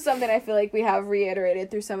 this is something I feel like we have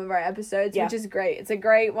reiterated through some of our episodes, which is great. It's a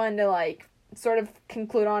great one to, like, sort of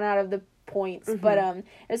conclude on out of the points. Mm-hmm. But,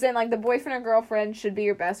 it's saying, like, the boyfriend or girlfriend should be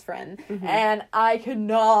your best friend. Mm-hmm. And I could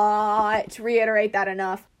not reiterate that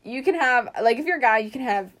enough. You can have, like, if you're a guy, you can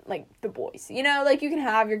have, like, the boys. Like, you can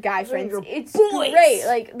have your guy friends. It's great.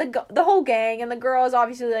 Like, the whole gang, and the girls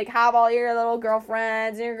obviously, like, have all your little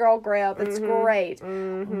girlfriends and your girl group. It's great.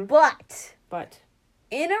 Mm-hmm. But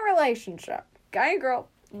in a relationship, guy and girl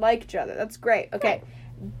like each other. That's great. Okay.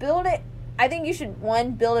 Build it. I think you should,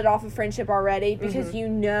 build it off of friendship already, because you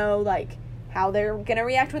know, like, how they're going to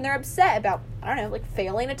react when they're upset about, I don't know, like,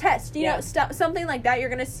 failing a test. You know, something like that. You're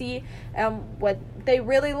going to see what they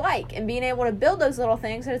really like, and being able to build those little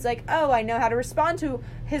things. And it's like, oh, I know how to respond to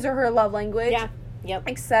his or her love language. Yeah. Yep.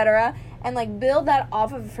 Etc. And, like, build that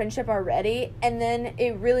off of a friendship already, and then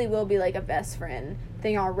it really will be, like, a best friend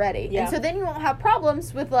thing already. Yeah. And so then you won't have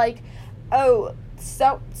problems with, like, oh,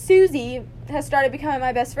 so Susie has started becoming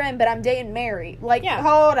my best friend, but I'm dating Mary. Like,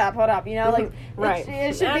 hold up, like, right.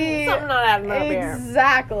 It should be something not adding up here.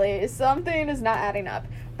 Exactly. Something is not adding up.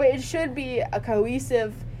 But it should be a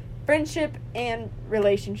cohesive friendship and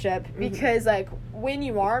relationship, because, like, when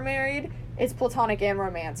you are married, it's platonic and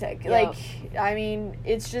romantic. Yep. Like, I mean,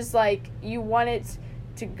 it's just, like, you want it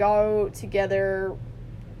to go together,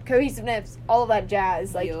 cohesiveness, all of that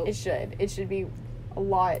jazz. Like, it should be a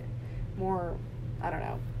lot more, I don't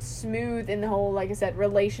know, smooth in the whole, like I said,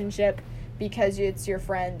 relationship, because it's your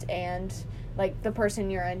friend and, like, the person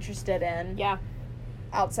you're interested in. Yeah.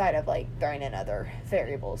 Outside of, like, throwing in other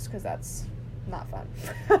variables, because that's not fun.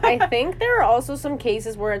 I think there are also some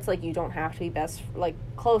cases where it's, like, you don't have to be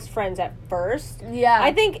close friends at first. Yeah.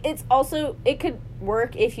 I think it's also, it could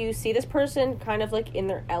work if you see this person kind of, like, in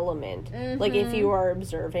their element. Mm-hmm. Like, if you are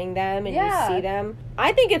observing them and you see them.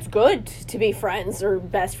 I think it's good to be friends or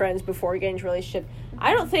best friends before you get into a relationship.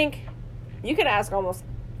 I don't think, you could ask almost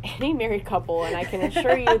any married couple, and I can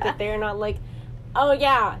assure you that they're not like, oh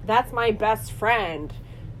yeah, that's my best friend,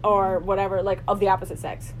 or whatever, like, of the opposite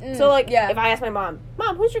sex. So, like, if I ask my mom,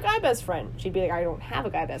 who's your guy best friend? She'd be like, I don't have a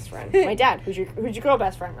guy best friend. My dad, who's your girl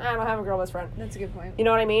best friend? I don't have a girl best friend. That's a good point. You know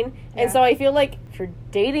what I mean? Yeah. And so I feel like if you're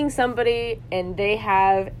dating somebody and they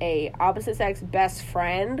have a opposite sex best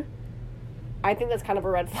friend, I think that's kind of a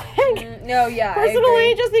red flag. No, yeah,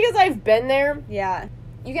 personally, just because I've been there. Yeah.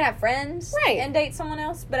 You can have friends right. and date someone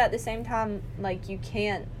else, but at the same time, like, you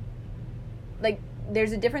can't, like,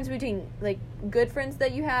 there's a difference between, like, good friends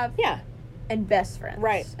that you have and best friends.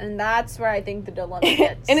 Right. And that's where I think the dilemma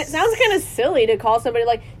gets. And it sounds kind of silly to call somebody,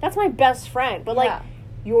 like, that's my best friend. But, like,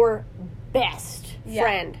 your best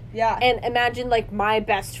friend. Yeah. And imagine, like, my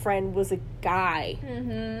best friend was a guy.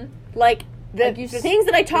 Mm-hmm. Like, the Like things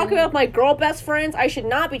that I talk about with my girl best friends, I should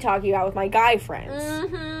not be talking about with my guy friends.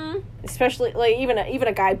 Mm-hmm. Especially, like, even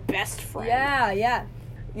a guy best friend. Yeah.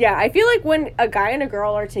 Yeah, I feel like when a guy and a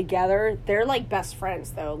girl are together, they're like best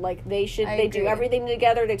friends though. Like they do agree. everything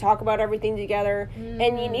together, they talk about everything together,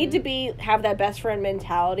 and you need to have that best friend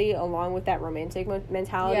mentality along with that romantic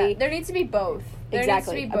mentality. Yeah, there needs to be both.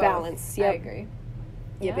 Exactly, a balance. Yep. I agree.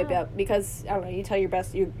 Yep. Because I don't know, you tell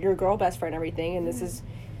your girl best friend everything, and this is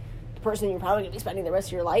the person you're probably gonna be spending the rest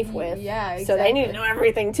of your life with. Yeah, exactly. So they need to know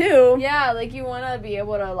everything too. Yeah, like you want to be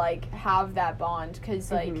able to like have that bond because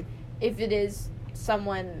like if it is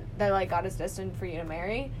someone that like God is destined for you to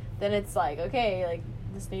marry, then it's like okay, like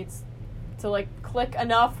this needs to like click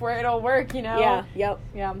enough where it'll work, you know? Yeah. Yep.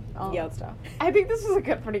 Yeah. All that stuff. I think this was a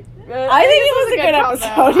good, pretty. I think it was a good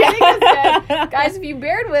episode. Yeah. I think it was good. Guys, if you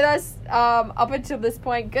bared with us up until this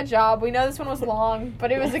point, good job. We know this one was long,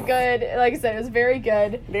 but it was a good. Like I said, it was very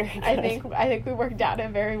good. Very good. I think we worked out it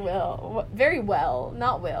very well. Very well,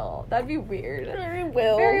 not will. That'd be weird. Very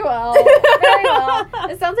well. Very well. Very well.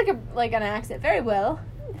 It sounds like an accent. Very well.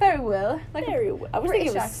 Very well. Like very well. I was thinking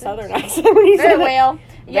it was accent. Southern accent when you said very that. well.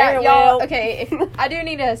 Yeah, Very y'all. well. Okay, I do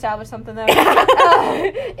need to establish something though.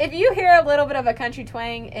 If you hear a little bit of a country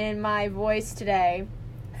twang in my voice today,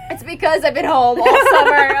 it's because I've been home all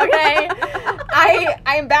summer. Okay, I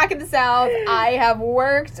am back in the South. I have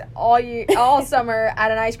worked all summer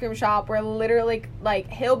at an ice cream shop where literally like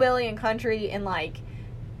hillbilly and country and like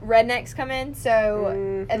rednecks come in.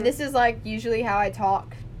 So, and this is like usually how I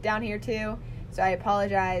talk down here too. So I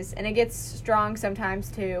apologize, and it gets strong sometimes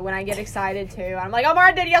too when I get excited too. I'm like, "Oh,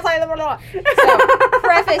 Martin, yes, I." Blah, blah, blah. So,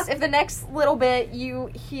 preface: if the next little bit you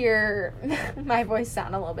hear my voice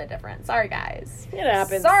sound a little bit different, sorry guys. It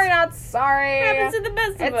happens. Sorry, not sorry. It happens to the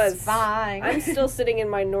best of us. It's fine. I'm still sitting in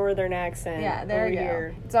my northern accent. Yeah, there over you go.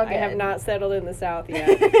 here. It's all good. I have not settled in the South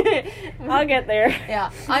yet. I'll get there. Yeah,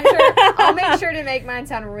 I'm sure. I'll make sure to make mine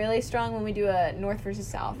sound really strong when we do a North versus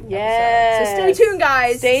South Yes. episode. So stay tuned,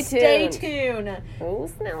 guys. Stay tuned. Oh,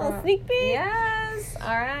 sneak peek. Yes. All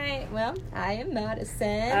right. Well, I am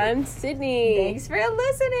Madison. I'm Sydney. Thanks for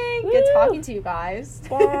listening. Woo. Good talking to you guys.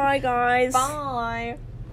 Bye, guys. Bye.